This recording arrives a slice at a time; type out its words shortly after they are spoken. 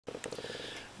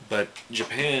But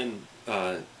Japan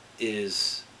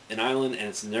is an island, and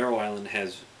it's a narrow island,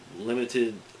 has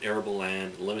limited arable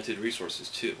land, limited resources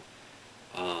too.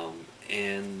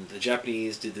 And the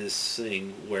Japanese did this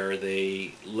thing where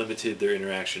they limited their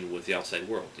interaction with the outside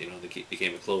world. You know, they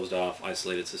became a closed-off,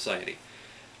 isolated society.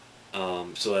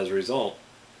 So as a result,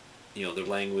 you know, their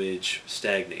language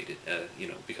stagnated. You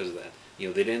know, because of that. You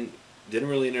know, they didn't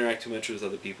really interact too much with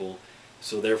other people,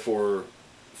 so therefore,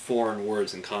 foreign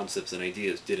words and concepts and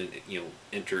ideas didn't, you know,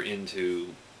 enter into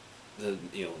the,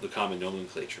 you know, the common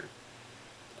nomenclature.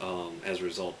 As a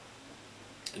result,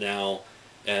 now,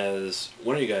 as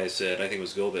one of you guys said, I think it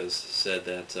was Gomez, said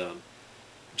that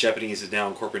Japanese is now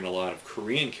incorporating a lot of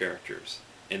Korean characters,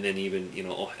 and then even, you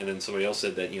know, and then somebody else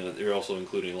said that, you know, they're also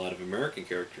including a lot of American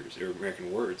characters or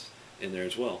American words in there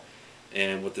as well.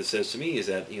 And what this says to me is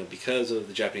that, you know, because of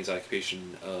the Japanese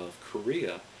occupation of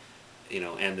Korea, you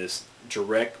know, and this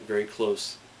direct, very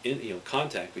close, you know,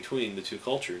 contact between the two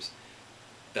cultures,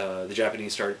 the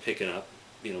Japanese started picking up,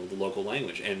 you know, the local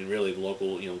language and really the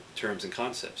local, you know, terms and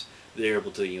concepts. They're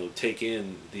able to, you know, take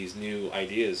in these new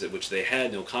ideas which they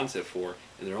had no concept for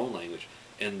in their own language,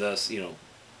 and thus,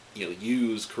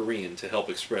 use Korean to help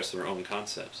express their own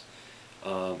concepts.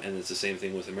 And it's the same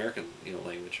thing with American, you know,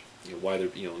 language. You know, why they're,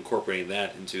 you know, incorporating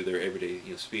that into their everyday,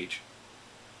 you know, speech.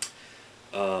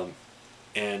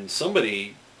 And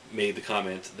somebody made the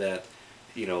comment that,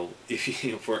 you know, if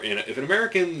you know, if an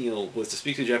American, you know, was to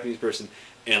speak to a Japanese person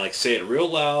and like say it real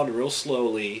loud and real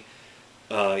slowly,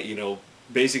 you know,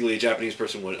 basically a Japanese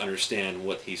person would understand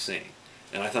what he's saying.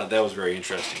 And I thought that was very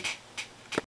interesting.